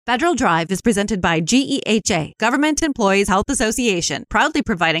Federal Drive is presented by GEHA, Government Employees Health Association, proudly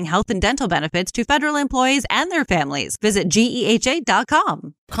providing health and dental benefits to federal employees and their families. Visit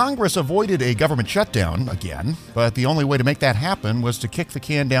GEHA.com. Congress avoided a government shutdown again, but the only way to make that happen was to kick the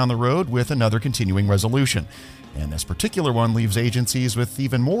can down the road with another continuing resolution. And this particular one leaves agencies with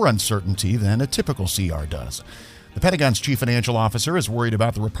even more uncertainty than a typical CR does. The Pentagon's chief financial officer is worried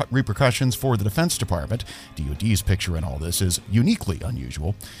about the repercussions for the Defense Department. DoD's picture in all this is uniquely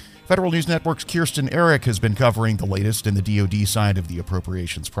unusual. Federal News Network's Kirsten Eric has been covering the latest in the DoD side of the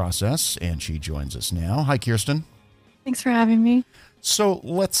appropriations process, and she joins us now. Hi, Kirsten. Thanks for having me. So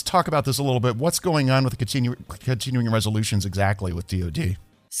let's talk about this a little bit. What's going on with the continuing resolutions exactly with DoD?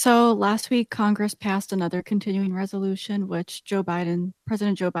 So last week, Congress passed another continuing resolution, which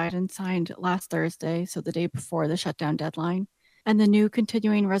President Joe Biden signed last Thursday, so the day before the shutdown deadline. And the new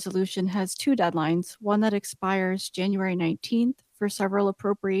continuing resolution has two deadlines, one that expires January 19th for several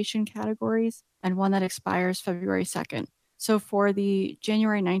appropriation categories, and one that expires February 2nd. So for the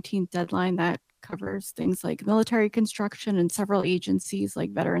January 19th deadline, that covers things like military construction and several agencies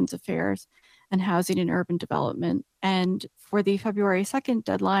like Veterans Affairs and Housing and Urban Development. And for the February 2nd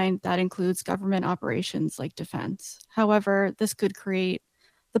deadline, that includes government operations like defense. However, this could create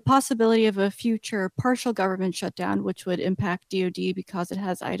the possibility of a future partial government shutdown, which would impact DoD because it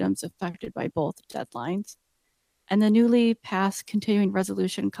has items affected by both deadlines. And the newly passed continuing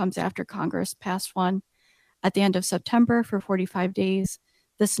resolution comes after Congress passed one at the end of September for 45 days.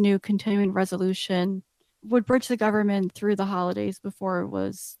 This new continuing resolution would bridge the government through the holidays before it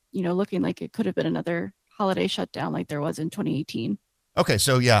was, looking like it could have been another holiday shutdown like there was in 2018. Okay,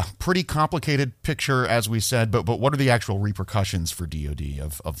 so yeah, pretty complicated picture, as we said, but what are the actual repercussions for DoD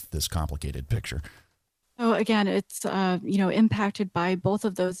of this complicated picture? So again, it's impacted by both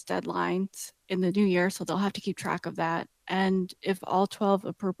of those deadlines in the new year, so they'll have to keep track of that. And if all 12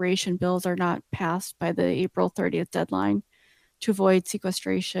 appropriation bills are not passed by the April 30th deadline to avoid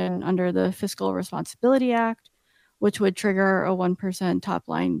sequestration under the Fiscal Responsibility Act, which would trigger a 1% top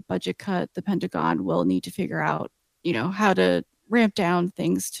line budget cut, the Pentagon will need to figure out, how to ramp down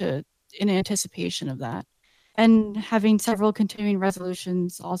things in anticipation of that. And having several continuing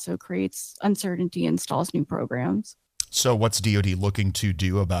resolutions also creates uncertainty and stalls new programs. So what's DoD looking to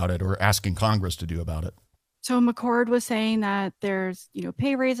do about it or asking Congress to do about it? So McCord was saying that there's,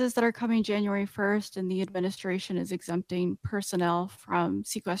 pay raises that are coming January 1st, and the administration is exempting personnel from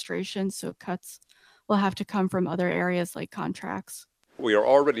sequestration. So cuts will have to come from other areas like contracts. We are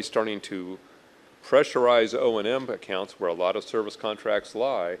already starting to pressurize O&M accounts where a lot of service contracts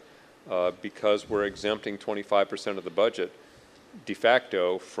lie because we're exempting 25% of the budget de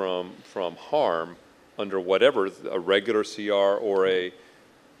facto from harm under whatever a regular CR or a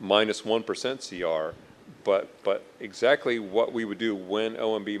minus 1% CR. But exactly what we would do when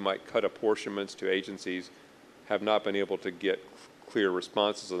OMB might cut apportionments to agencies have not been able to get clear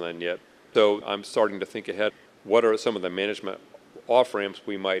responses on that yet. So I'm starting to think ahead. What are some of the management off-ramps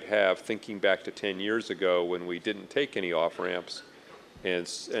we might have, thinking back to 10 years ago when we didn't take any off-ramps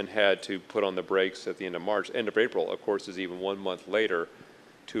and had to put on the brakes at the end of March. End of April, of course, is even 1 month later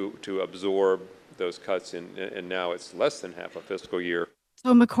to absorb those cuts, and now it's less than half a fiscal year.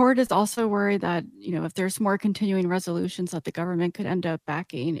 So McCord is also worried that, if there's more continuing resolutions, that the government could end up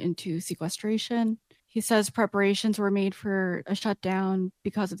backing into sequestration. He says preparations were made for a shutdown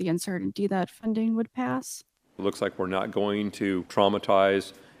because of the uncertainty that funding would pass. It looks like we're not going to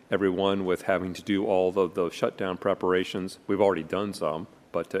traumatize everyone with having to do all of those shutdown preparations. We've already done some,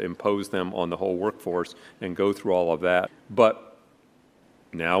 but to impose them on the whole workforce and go through all of that. But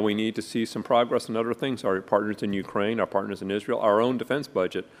now we need to see some progress on other things. Our partners in Ukraine, our partners in Israel, our own defense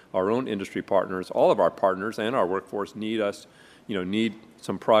budget, our own industry partners, all of our partners and our workforce need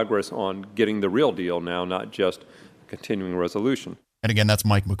some progress on getting the real deal now, not just a continuing resolution. And again, that's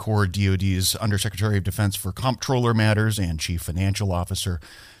Mike McCord, DoD's Undersecretary of Defense for Comptroller Matters and Chief Financial Officer.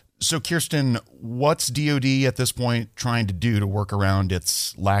 So, Kirsten, what's DoD at this point trying to do to work around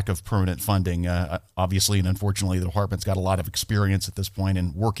its lack of permanent funding? Obviously and unfortunately, the department's got a lot of experience at this point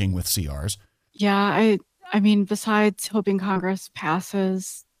in working with CRs. Yeah, I mean, besides hoping Congress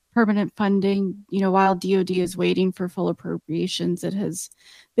passes permanent funding, while DoD is waiting for full appropriations, it has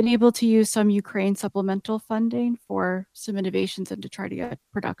been able to use some Ukraine supplemental funding for some innovations and to try to get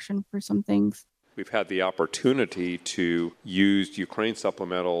production for some things. We've had the opportunity to use Ukraine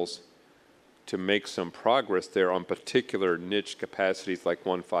supplementals to make some progress there on particular niche capacities like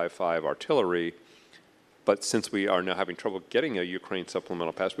 155 artillery. But since we are now having trouble getting a Ukraine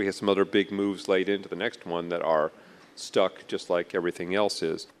supplemental passed, we have some other big moves laid into the next one that are stuck just like everything else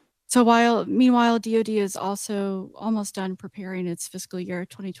is. So meanwhile, DoD is also almost done preparing its fiscal year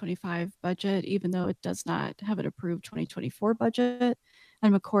 2025 budget, even though it does not have an approved 2024 budget.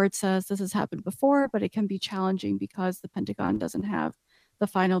 And McCord says this has happened before, but it can be challenging because the Pentagon doesn't have the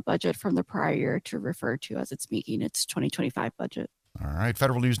final budget from the prior year to refer to as it's making its 2025 budget. All right.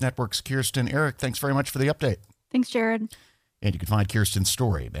 Federal News Network's Kirsten Eric, thanks very much for the update. Thanks, Jared. And you can find Kirsten's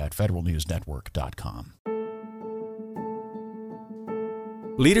story at federalnewsnetwork.com.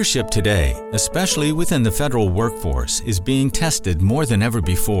 Leadership today, especially within the federal workforce, is being tested more than ever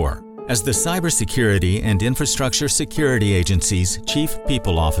before. As the Cybersecurity and Infrastructure Security Agency's Chief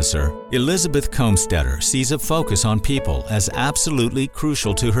People Officer, Elizabeth Comstetter sees a focus on people as absolutely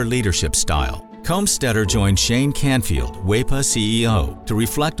crucial to her leadership style. Comstetter joined Shane Canfield, WEPA CEO, to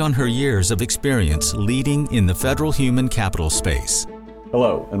reflect on her years of experience leading in the federal human capital space.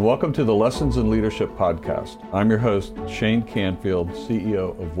 Hello, and welcome to the Lessons in Leadership podcast. I'm your host, Shane Canfield,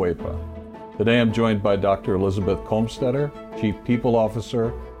 CEO of WEPA. Today I'm joined by Dr. Elizabeth Comstetter, Chief People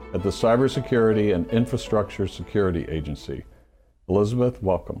Officer at the Cybersecurity and Infrastructure Security Agency. Elizabeth,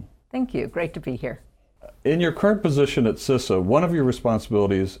 welcome. Thank you. Great to be here. In your current position at CISA, one of your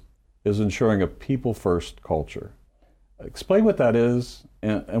responsibilities is ensuring a people-first culture. Explain what that is,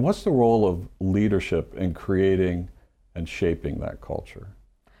 and what's the role of leadership in creating and shaping that culture?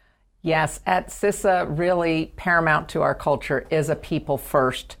 Yes, at CISA, really paramount to our culture is a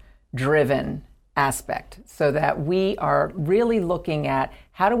people-first driven aspect, so that we are really looking at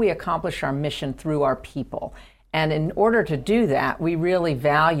how do we accomplish our mission through our people. And in order to do that, we really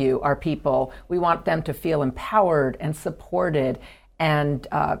value our people. We want them to feel empowered and supported and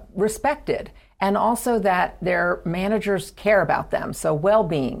respected, and also that their managers care about them. So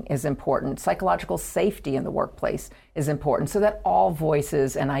well-being is important. Psychological safety in the workplace is important, so that all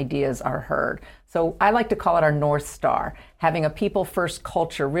voices and ideas are heard. So I like to call it our North Star. Having a people-first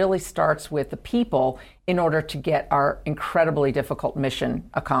culture really starts with the people in order to get our incredibly difficult mission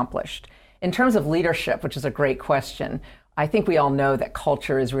accomplished. In terms of leadership, which is a great question, I think we all know that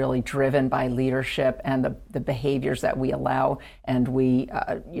culture is really driven by leadership and the behaviors that we allow and we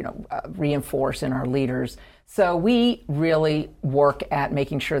reinforce in our leaders. So we really work at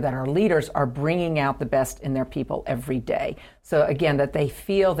making sure that our leaders are bringing out the best in their people every day. So again, that they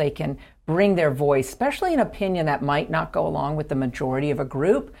feel they can bring their voice, especially an opinion that might not go along with the majority of a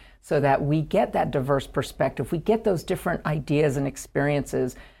group, so that we get that diverse perspective, we get those different ideas and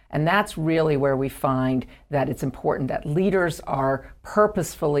experiences. And that's really where we find that it's important that leaders are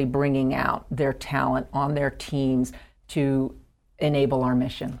purposefully bringing out their talent on their teams to enable our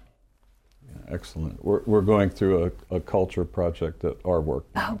mission. Yeah, excellent. We're going through a culture project at our work.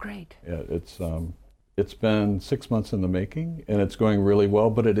 Oh, great. Yeah, it's been 6 months in the making, and it's going really well,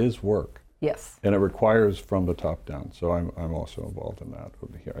 but it is work. Yes. And it requires from the top down. So I'm also involved in that.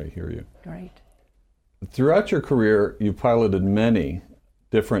 I hear you. Great. Throughout your career, you piloted many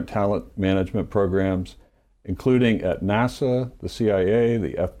different talent management programs, including at NASA, the CIA,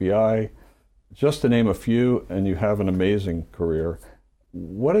 the FBI, just to name a few, and you have an amazing career.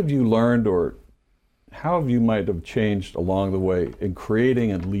 What have you learned, or how have you might have changed along the way in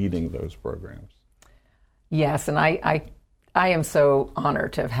creating and leading those programs? Yes, and I am so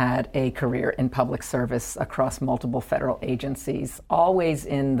honored to have had a career in public service across multiple federal agencies, always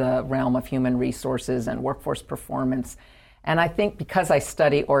in the realm of human resources and workforce performance. And I think because I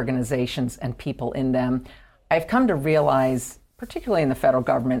study organizations and people in them, I've come to realize, particularly in the federal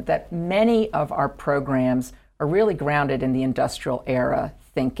government, that many of our programs are really grounded in the industrial era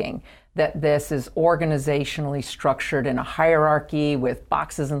thinking, that this is organizationally structured in a hierarchy with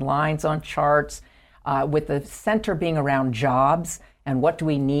boxes and lines on charts, with the center being around jobs and what do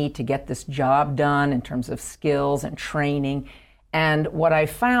we need to get this job done in terms of skills and training. And what I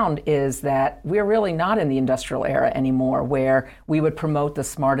found is that we're really not in the industrial era anymore, where we would promote the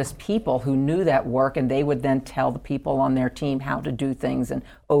smartest people who knew that work, and they would then tell the people on their team how to do things and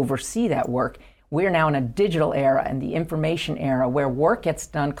oversee that work. We're now in a digital era and the information era, where work gets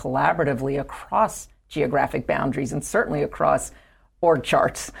done collaboratively across geographic boundaries and certainly across org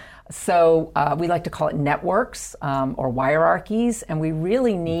charts. So we like to call it networks or hierarchies, and we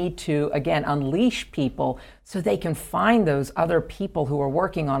really need to, again, unleash people so they can find those other people who are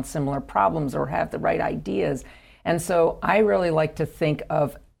working on similar problems or have the right ideas. And so I really like to think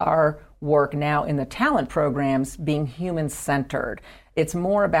of our work now in the talent programs being human-centered. It's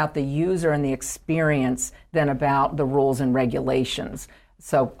more about the user and the experience than about the rules and regulations.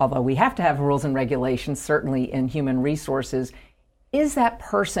 So although we have to have rules and regulations, certainly in human resources, is that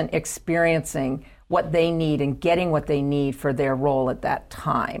person experiencing what they need and getting what they need for their role at that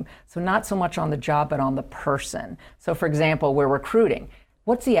time? So not so much on the job, but on the person. So for example, we're recruiting.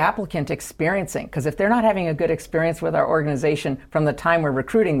 what's the applicant experiencing? Because if they're not having a good experience with our organization from the time we're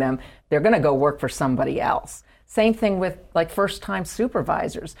recruiting them, they're going to go work for somebody else. Same thing with like first-time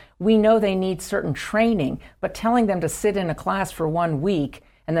supervisors. We know they need certain training, but telling them to sit in a class for 1 week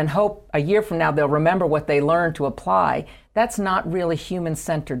and then hope a year from now they'll remember what they learned to apply, that's not really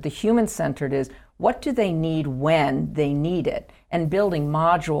human-centered. The human-centered is, what do they need when they need it? And building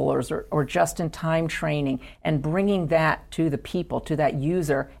modules or just-in-time training and bringing that to the people, to that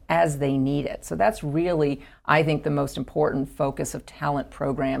user as they need it. So that's really, I think, the most important focus of talent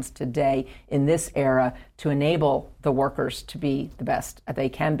programs today in this era to enable the workers to be the best they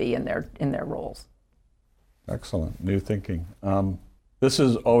can be in their roles. Excellent. New thinking. This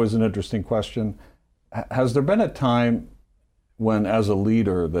is always an interesting question. Has there been a time when, as a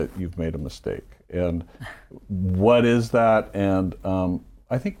leader, that you've made a mistake? And what is that? And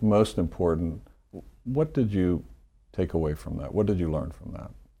I think most important, what did you take away from that? What did you learn from that?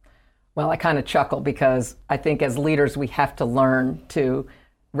 Well, I kind of chuckle because I think as leaders we have to learn to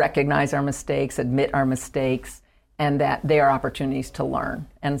recognize our mistakes, admit our mistakes, and that they are opportunities to learn.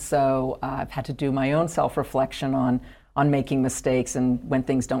 And so I've had to do my own self-reflection on making mistakes and when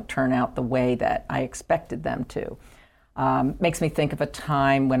things don't turn out the way that I expected them to. Makes me think of a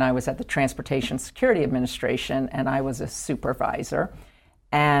time when I was at the Transportation Security Administration and I was a supervisor,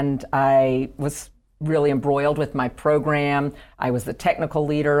 and I was really embroiled with my program. I was the technical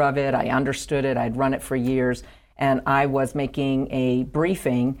leader of it. I understood it. I'd run it for years, and I was making a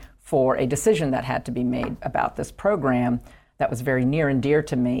briefing for a decision that had to be made about this program that was very near and dear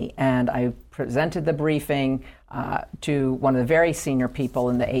to me. And I presented the briefing to one of the very senior people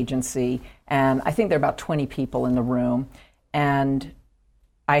in the agency, and I think there are about 20 people in the room. And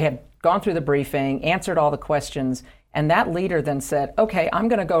I had gone through the briefing, answered all the questions, and that leader then said, okay, I'm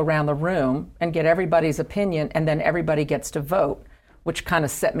going to go around the room and get everybody's opinion, and then everybody gets to vote, which kind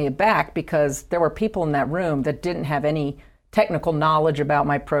of set me aback because there were people in that room that didn't have any technical knowledge about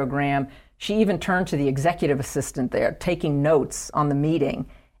my program. She even turned to the executive assistant there, taking notes on the meeting,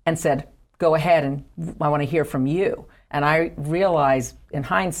 and said, go ahead, and I want to hear from you. And I realized, in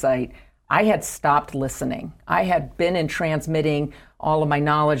hindsight, I had stopped listening. I had been in transmitting all of my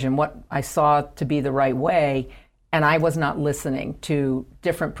knowledge and what I saw to be the right way, and I was not listening to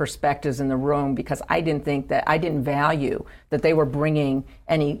different perspectives in the room because I didn't value that they were bringing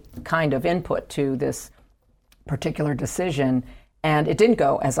any kind of input to this particular decision. And it didn't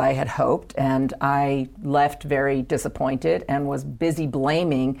go as I had hoped, and I left very disappointed and was busy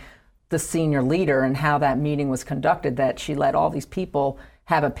blaming the senior leader and how that meeting was conducted, that she let all these people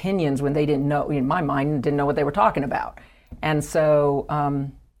have opinions when they didn't know, in my mind, didn't know what they were talking about. And so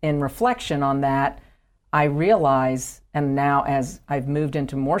in reflection on that, I realize, and now as I've moved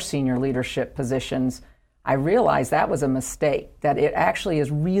into more senior leadership positions, I realize that was a mistake, that it actually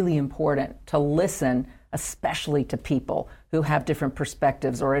is really important to listen, especially to people who have different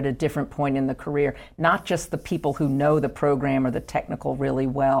perspectives or at a different point in the career, not just the people who know the program or the technical really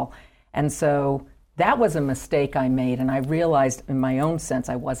well. And so that was a mistake I made, and I realized in my own sense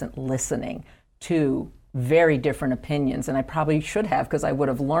I wasn't listening to very different opinions, and I probably should have, because I would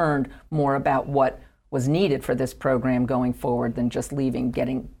have learned more about what was needed for this program going forward than just leaving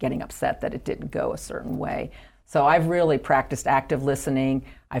getting upset that it didn't go a certain way. So I've really practiced active listening.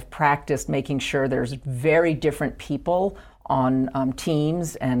 I've practiced making sure there's very different people on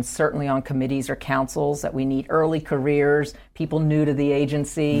teams and certainly on committees or councils, that we need early careers, people new to the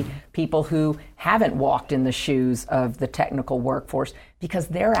agency, people who haven't walked in the shoes of the technical workforce, because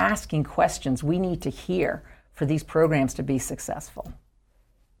they're asking questions we need to hear for these programs to be successful.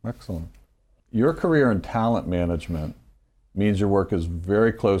 Excellent. Your career in talent management means your work is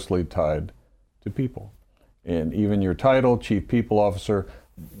very closely tied to people. And even your title, Chief People Officer,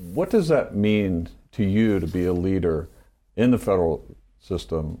 what does that mean to you to be a leader in the federal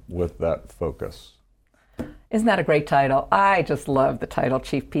system with that focus? Isn't that a great title? I just love the title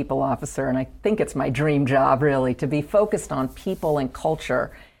Chief People Officer, and I think it's my dream job, really, to be focused on people and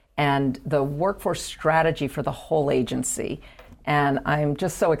culture and the workforce strategy for the whole agency. And I'm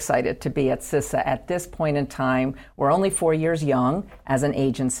just so excited to be at CISA at this point in time. We're only 4 years young as an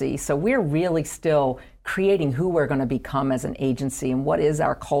agency, so we're really still creating who we're going to become as an agency and what is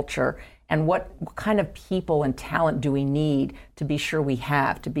our culture and what kind of people and talent do we need to be sure we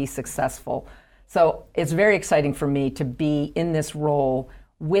have to be successful. So it's very exciting for me to be in this role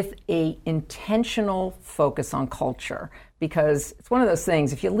with a intentional focus on culture, because it's one of those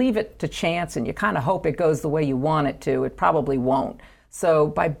things, if you leave it to chance and you kind of hope it goes the way you want it to, it probably won't. So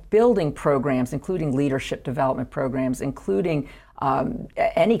by building programs, including leadership development programs, including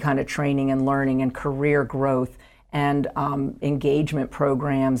any kind of training and learning and career growth, and engagement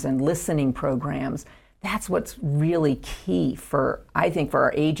programs and listening programs. That's what's really key I think, for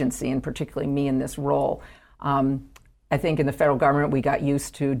our agency, and particularly me in this role. I think in the federal government, we got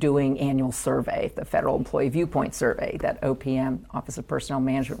used to doing annual survey, the Federal Employee Viewpoint Survey that OPM, Office of Personnel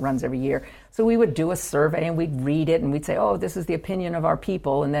Management, runs every year. So we would do a survey and we'd read it and we'd say, oh, this is the opinion of our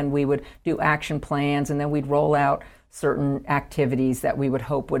people. And then we would do action plans, and then we'd roll out certain activities that we would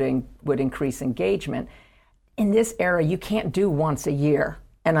hope would increase engagement. In this era, you can't do once a year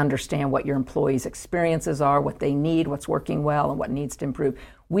and understand what your employees' experiences are, what they need, what's working well, and what needs to improve.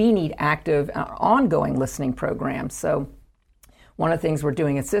 We need active, ongoing listening programs. So one of the things we're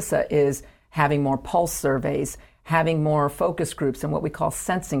doing at CISA is having more pulse surveys, having more focus groups and what we call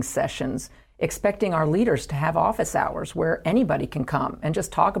sensing sessions, expecting our leaders to have office hours where anybody can come and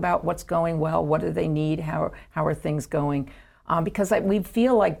just talk about what's going well, what do they need, how are things going, because we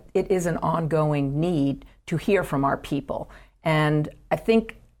feel like it is an ongoing need to hear from our people. And I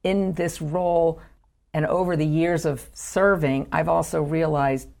think in this role and over the years of serving, I've also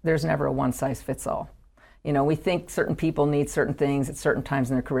realized there's never a one-size-fits-all. You know, we think certain people need certain things at certain times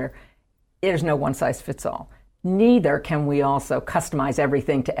in their career. There's no one-size-fits-all. Neither can we also customize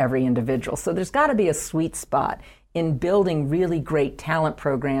everything to every individual. So there's got to be a sweet spot in building really great talent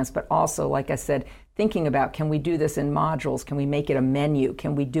programs, but also, like I said, thinking about, can we do this in modules? Can we make it a menu?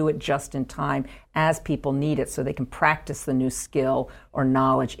 Can we do it just in time as people need it so they can practice the new skill or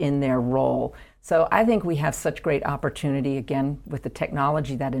knowledge in their role? So I think we have such great opportunity, again, with the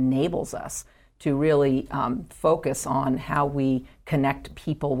technology that enables us to really focus on how we connect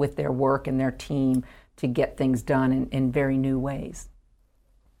people with their work and their team to get things done in very new ways.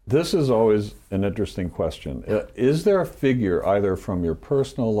 This is always an interesting question. Is there a figure, either from your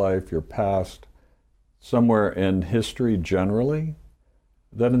personal life, your past, somewhere in history generally,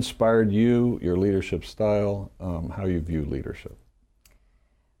 that inspired you, your leadership style, how you view leadership?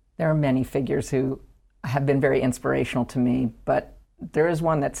 There are many figures who have been very inspirational to me, but there is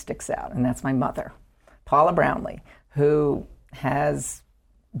one that sticks out, and that's my mother, Paula Brownlee, who has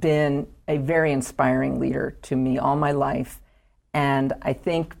been a very inspiring leader to me all my life. And I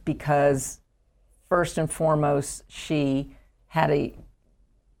think because, first and foremost, she had a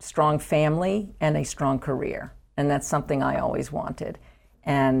strong family and a strong career. And that's something I always wanted.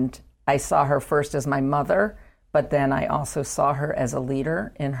 And I saw her first as my mother, but then I also saw her as a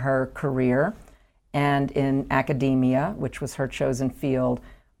leader in her career and in academia, which was her chosen field.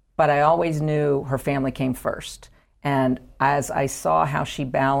 But I always knew her family came first. And as I saw how she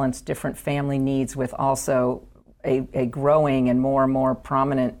balanced different family needs with also a growing and more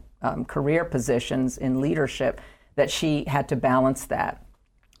prominent career positions in leadership, that she had to balance that.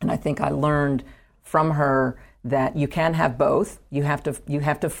 And I think I learned from her that you can have both. You have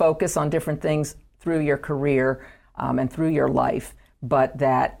to focus on different things through your career and through your life, but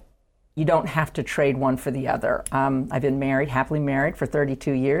that you don't have to trade one for the other. I've been happily married for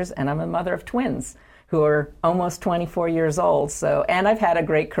 32 years, and I'm a mother of twins who are almost 24 years old. And I've had a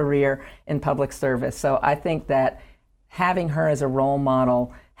great career in public service. So I think that having her as a role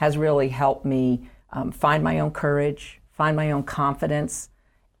model has really helped me find my own courage, find my own confidence,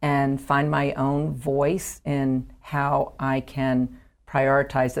 and find my own voice in how I can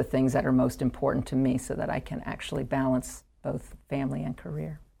prioritize the things that are most important to me so that I can actually balance both family and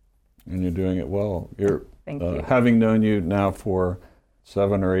career. And you're doing it well. Thank you. Having known you now for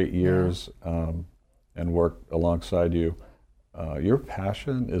 7 or 8 years and worked alongside you, your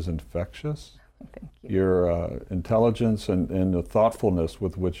passion is infectious. Thank you. Your intelligence and the thoughtfulness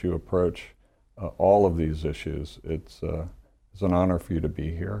with which you approach all of these issues, it's an honor for you to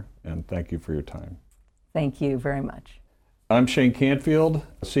be here, and thank you for your time. Thank you very much. I'm Shane Canfield,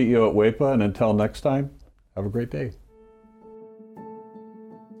 CEO at WEPA, and until next time, have a great day.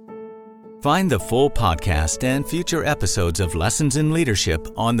 Find the full podcast and future episodes of Lessons in Leadership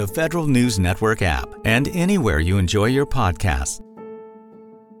on the Federal News Network app and anywhere you enjoy your podcasts.